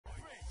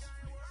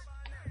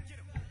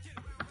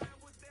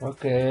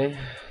Okay,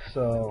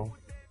 so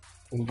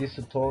in this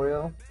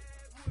tutorial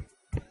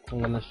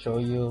I'm gonna show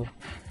you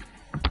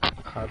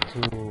how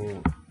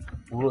to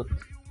root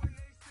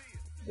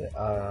the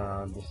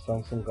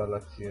Samsung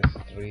Galaxy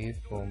S3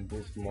 from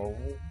Boost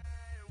Mobile.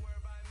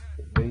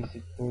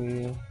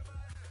 Basically,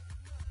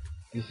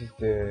 this is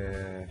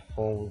the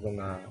phone we're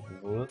gonna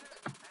root.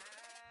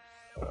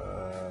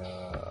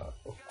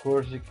 Of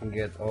course, you can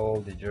get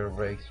all the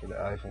jailbreaks for the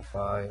iPhone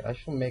 5. I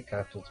should make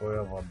a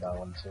tutorial about that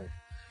one too.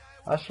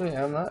 Actually,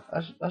 I'm not.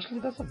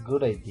 Actually, that's a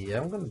good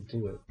idea. I'm gonna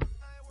do it.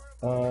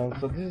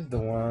 So this is the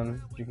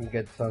one you can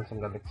get Samsung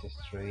Galaxy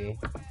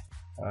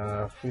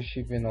S3. Free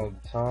shipping all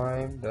the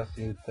time. That's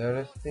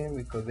interesting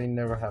because they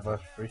never have a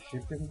free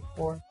shipping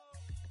before.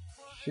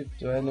 Ship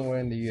to anywhere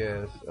in the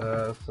US.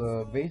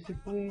 So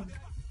basically,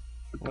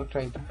 I'm not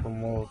trying to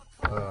promote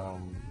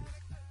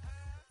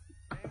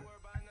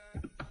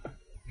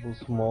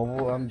Boost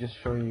Mobile. I'm just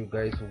showing you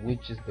guys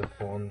which is the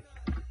phone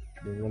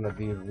we're gonna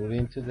be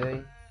rooting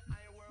today.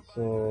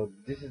 So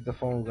this is the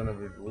phone we're gonna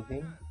be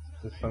rooting.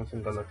 It's the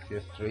Samsung Galaxy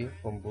S3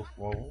 from Boost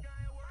Mobile.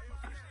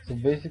 So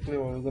basically,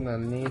 what we're gonna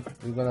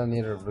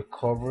need a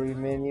recovery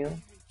menu,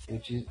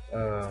 which is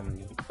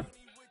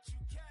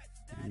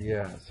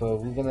yeah. So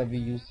we're gonna be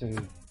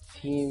using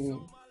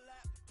team.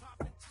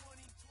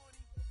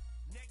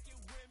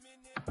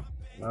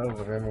 I don't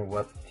remember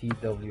what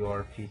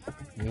TWRP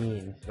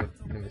means.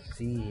 Let me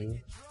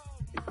see.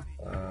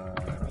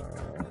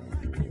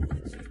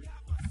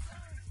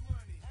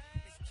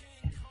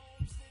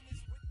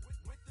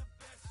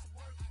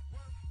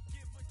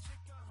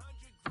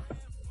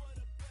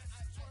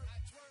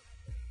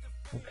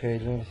 Okay,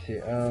 let me see.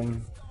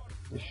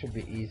 It should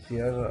be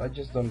easy. I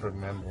just don't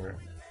remember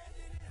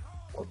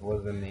what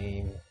was the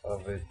name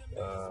of it.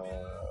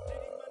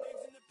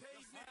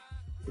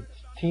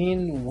 It's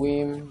Teen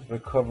Wim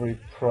Recovery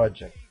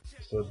Project.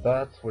 So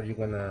that's what you're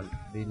gonna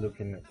be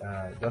looking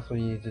at. That's what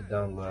you need to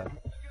download.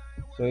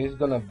 So it's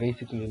gonna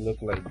basically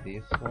look like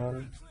this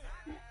one.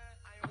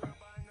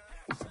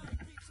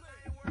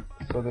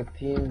 So the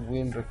Teen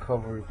Wim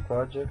Recovery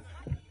Project,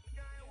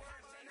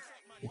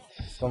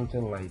 it's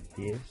something like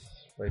this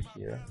right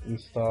here.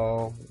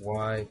 Install,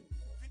 wipe,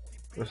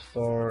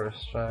 restore,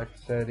 extract,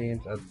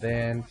 settings,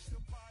 advanced,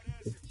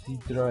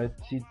 etc.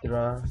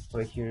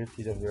 Right here,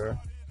 TWR.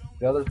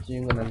 The other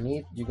thing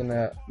you're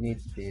gonna need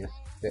this,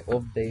 the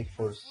update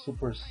for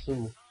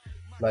supersu,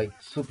 like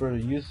super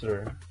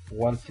user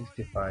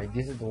 165.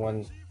 This is the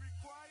one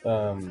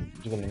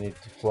you're gonna need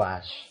to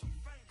flash.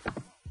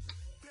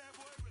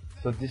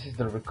 So this is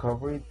the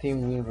recovery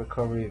Team Win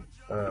recovery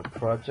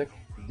project.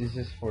 This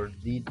is for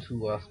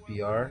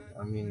D2SPR.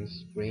 I mean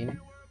Spring.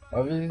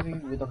 Obviously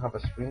we don't have a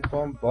Spring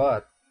phone,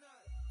 but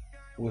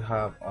we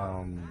have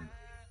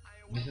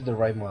this is the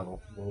right model,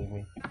 believe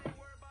me.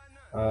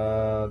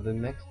 The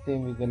next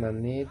thing we're gonna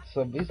need,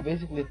 so it's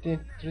basically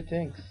three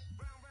things: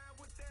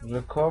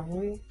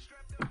 recovery,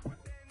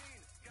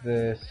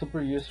 the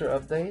super user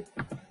update,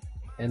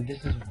 and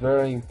this is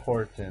very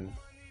important.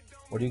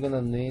 What you're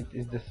gonna need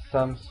is the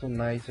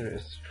Samsungizer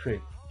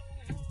script.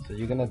 So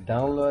you're gonna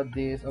download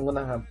this. I'm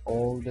gonna have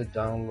all the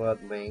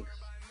download links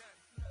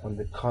on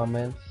the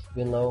comments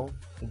below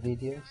the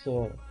video,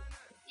 so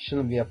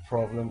shouldn't be a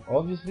problem.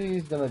 Obviously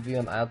it's gonna be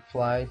on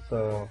AdFly,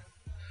 so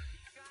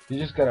you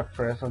just gotta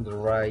press on the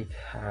right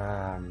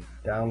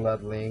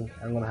download link.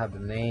 I'm gonna have the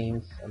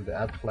names and the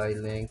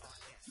AdFly links,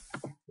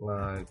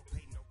 like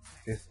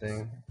this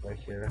thing right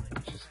here,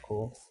 which is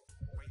cool.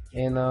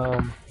 And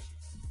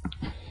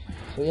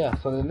so yeah,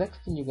 so the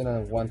next thing you're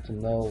gonna want to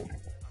know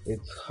is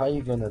how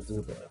you're gonna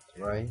do that,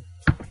 right?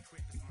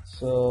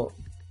 So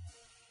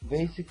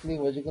basically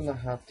what you're gonna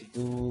have to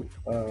do,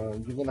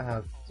 you're gonna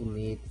have to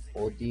need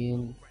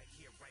Odin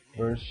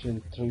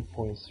version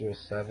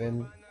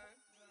 3.07.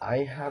 I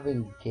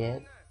haven't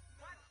get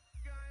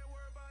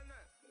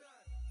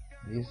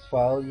this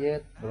file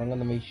yet, but I'm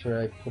gonna make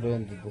sure I put it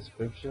in the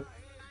description.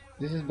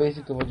 This is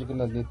basically what you're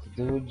gonna need to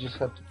do. You just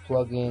have to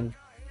plug in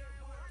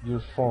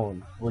your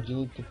phone, but you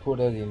need to put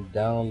it in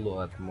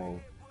download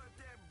mode.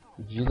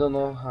 If you don't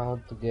know how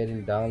to get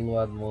in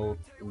download mode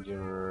in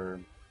your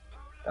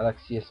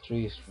Galaxy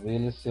S3, it's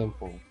really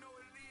simple.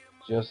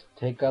 Just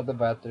take out the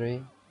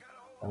battery,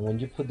 and when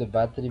you put the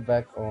battery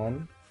back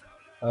on,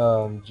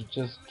 you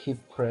just keep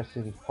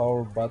pressing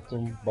power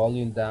button,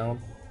 volume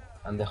down,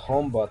 and the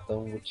home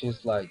button, which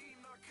is like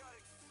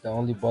the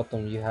only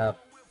button you have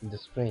in the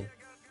screen,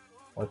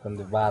 like on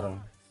the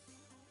bottom,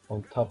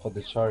 on top of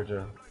the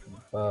charger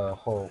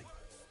hole.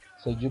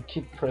 So you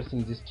keep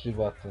pressing these three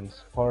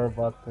buttons: power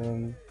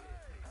button,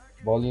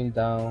 volume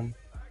down,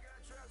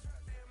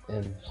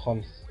 and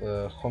home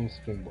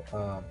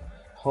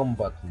home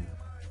button.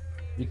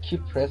 You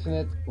keep pressing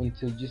it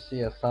until you see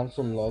a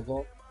Samsung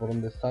logo, but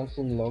on the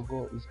Samsung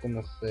logo it's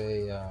gonna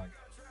say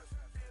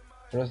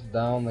press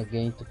down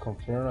again to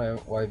confirm.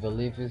 I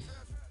believe it's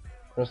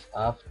press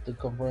up to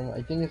confirm.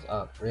 I think it's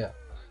up, yeah.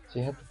 So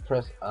you have to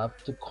press up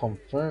to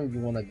confirm you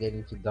wanna get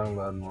into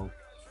download mode.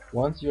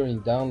 Once you're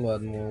in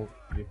download mode,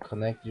 you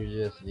connect your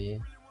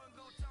USB,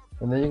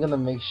 and then you're gonna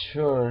make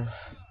sure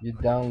you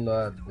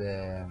download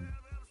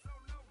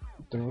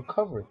the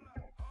recovery,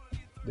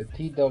 the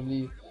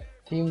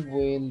Team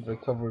Win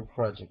Recovery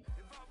Project.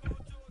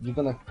 You're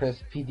gonna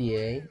press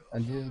PDA,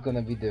 and this is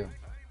gonna be the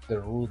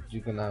route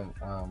you're gonna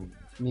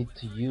need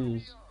to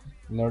use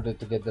in order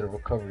to get the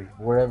recovery.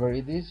 Wherever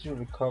it is your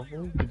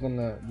recovery, you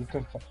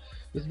can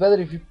it's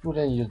better if you put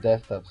it in your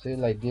desktop. Say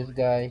like this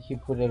guy, he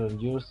put it on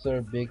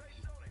user big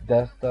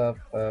desktop.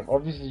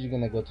 Obviously you're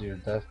gonna go to your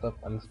desktop,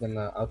 and it's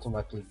gonna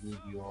automatically give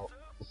you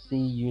C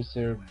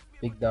user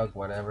big dog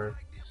whatever,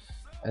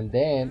 and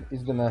then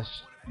it's gonna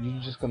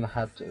you're just gonna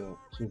have to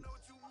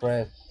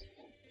press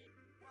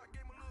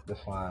the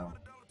file.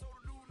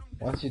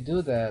 Once you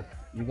do that,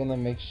 you're gonna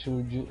make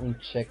sure you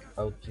uncheck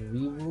auto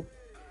reboot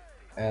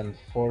and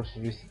force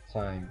reset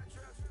time.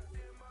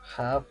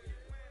 Have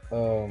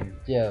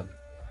yeah,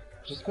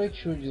 just make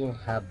sure you don't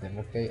have them.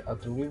 Okay,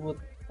 auto reboot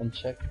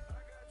uncheck,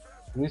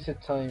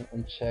 reset time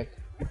uncheck.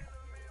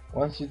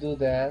 Once you do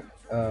that,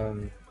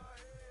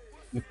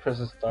 you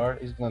press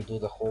start. It's gonna do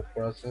the whole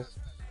process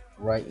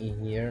right in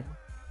here.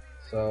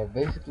 So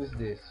basically, it's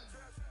this.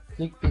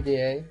 Click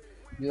PDA.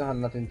 You don't have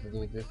nothing to do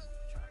with this.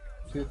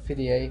 Click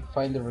PDA.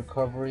 Find the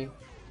recovery.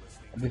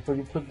 Before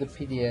you put the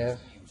PDF,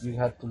 you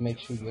have to make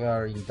sure you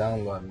are in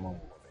download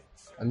mode,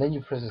 and then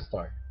you press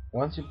start.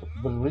 Once you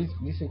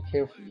listen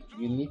carefully,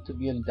 you need to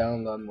be in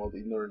download mode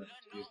in order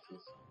to use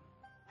this.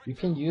 You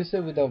can use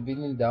it without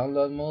being in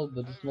download mode,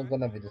 but it's not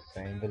gonna be the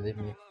same, believe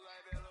me.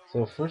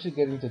 So first you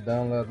get into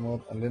download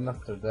mode, and then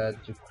after that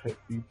you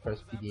press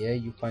PDA,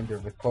 you find the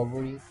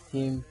recovery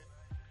Team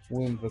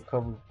Win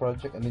Recovery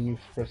Project, and then you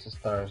press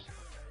start.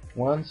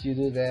 Once you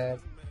do that,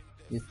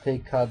 you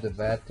take out the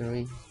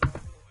battery,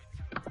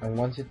 and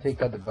once you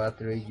take out the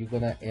battery, you're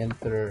gonna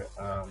enter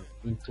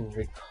into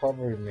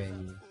recovery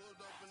menu.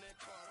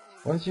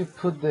 Once you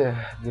put the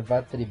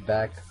battery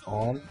back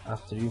on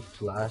after you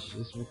flash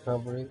this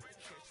recovery,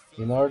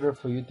 in order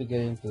for you to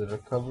get into the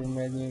recovery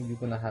menu, you're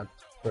gonna have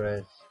to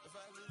press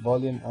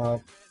volume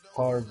up,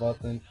 power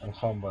button, and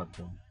home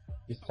button.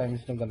 This time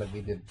it's not gonna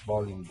be the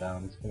volume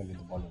down, it's gonna be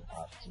the volume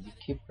up. So you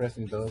keep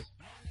pressing those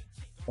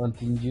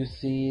until you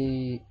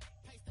see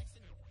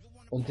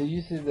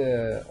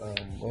the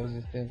what was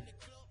this thing?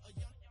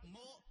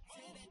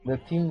 The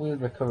Team Win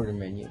Recovery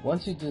menu.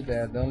 Once you do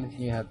that, the only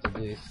thing you have to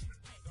do is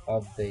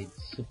update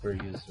super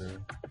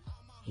user,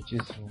 which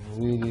is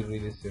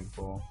really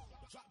simple.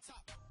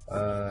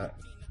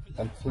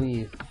 And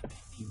please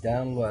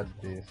download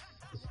this.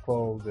 It's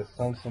called the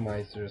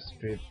Samsomizer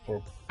script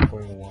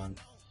 4.1.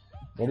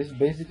 What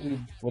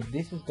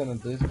this is gonna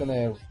do is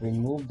gonna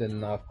remove the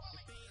Knox.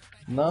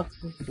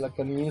 Knox is like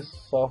a new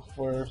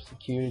software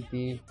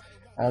security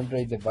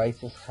Android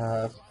devices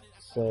have,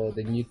 so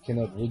then you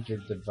cannot root your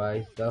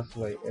device. That's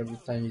why every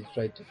time you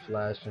try to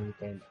flash any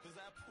kind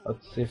of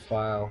 .zip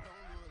file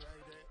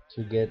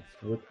to get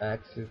root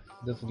access,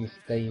 it doesn't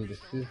stay in the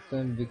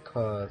system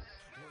because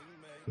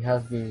it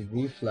has been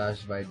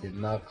reflashed by the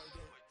Knox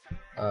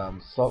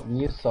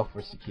new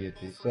software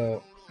security.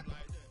 So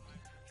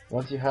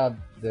once you have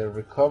the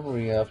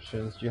recovery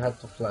options, you have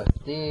to flash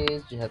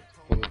this, you have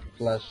to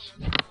flash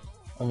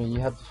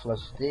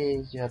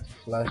this, you have to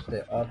flash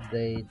the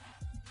update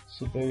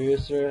super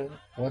user.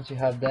 Once you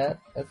have that,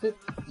 that's it,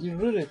 you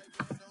root it.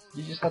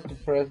 You just have to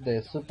press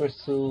the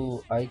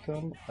supersu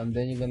icon, and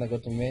then you're gonna go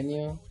to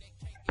menu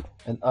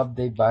and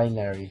update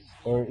binaries,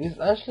 or it's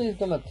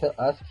gonna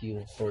ask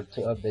you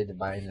to update the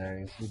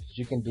binaries, which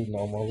you can do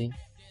normally.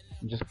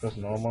 You just press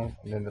normal,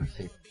 and then that's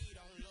it.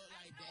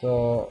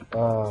 So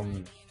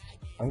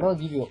I'm gonna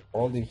give you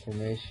all the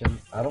information.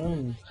 I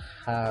don't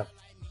have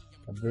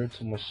a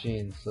virtual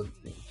machine, so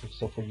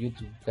for you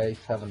to guys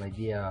have an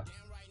idea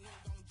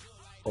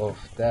of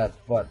that,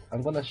 but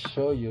I'm gonna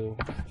show you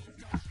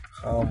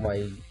how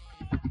my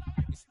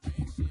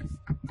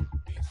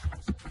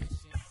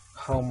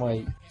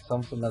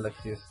Samsung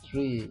Galaxy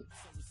S3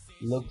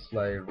 looks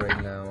like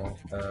right now,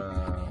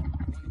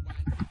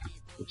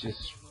 which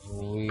is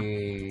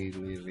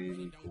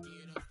really cool.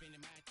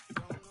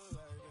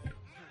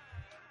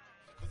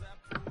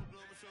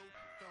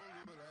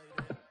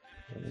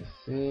 Let me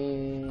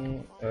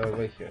see,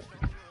 right here.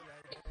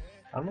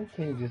 I don't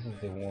think this is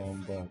the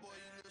one, but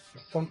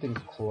something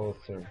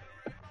closer,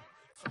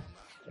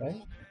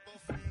 right?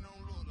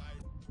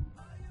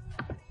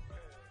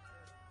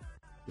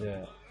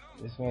 Yeah,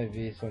 this might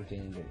be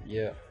something that,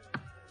 yeah.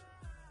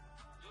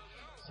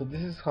 So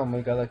this is how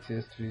my Galaxy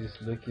S3 is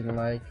looking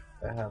like.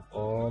 I have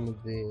all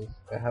of this.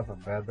 I have a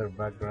better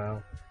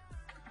background.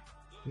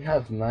 It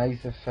has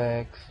nice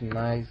effects,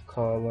 nice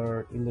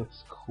color. It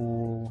looks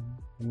cool.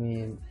 I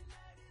mean,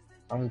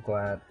 I'm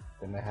glad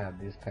that I have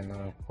this kind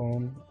of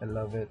phone. I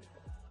love it.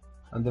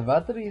 And the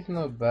battery is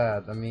not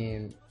bad. I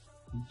mean,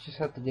 you just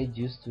have to get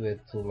used to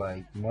it to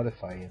like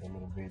modify it a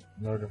little bit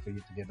in order for you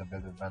to get a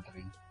better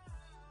battery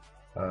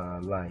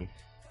life.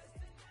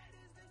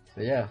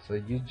 So yeah, so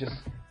you just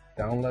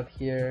download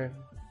here,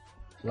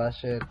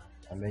 flash it,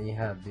 and then you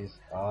have this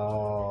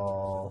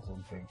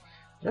awesome thing.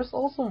 There's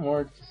also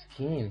more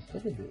skins.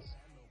 Look at this.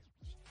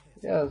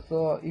 Yeah,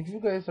 so if you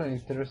guys are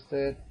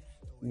interested,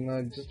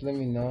 just let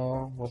me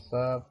know what's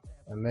up,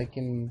 and I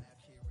can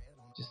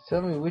just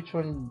tell me which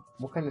one,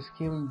 what kind of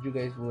skin you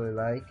guys would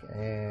like,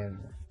 and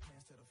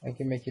I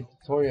can make a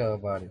tutorial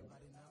about it.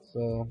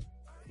 So,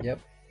 yep.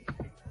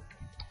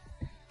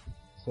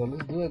 So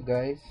let's do it,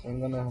 guys. I'm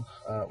gonna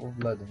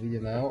upload the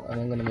video now, and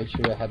I'm gonna make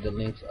sure I have the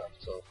links up.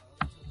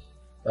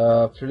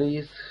 So,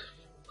 please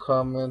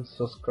comment,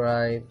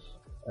 subscribe,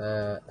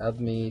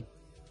 add me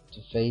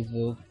to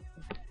Facebook.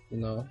 You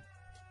know,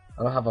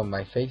 I don't have on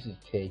my Facebook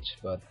page,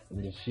 but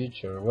in the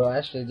future, well,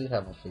 actually, I do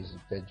have a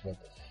Facebook page, but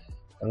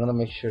I'm gonna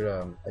make sure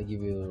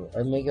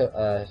I make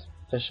a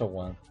special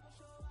one.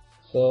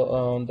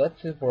 So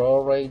that's it for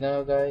all right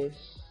now, guys.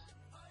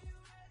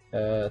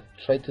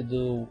 Try to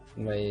do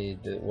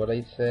what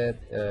I said.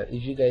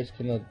 If you guys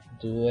cannot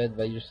do it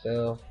by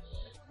yourself,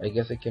 I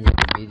guess I can make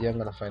a video. I'm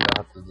gonna find out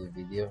how to do a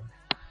video,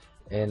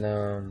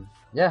 and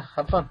yeah,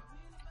 have fun.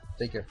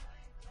 Take care.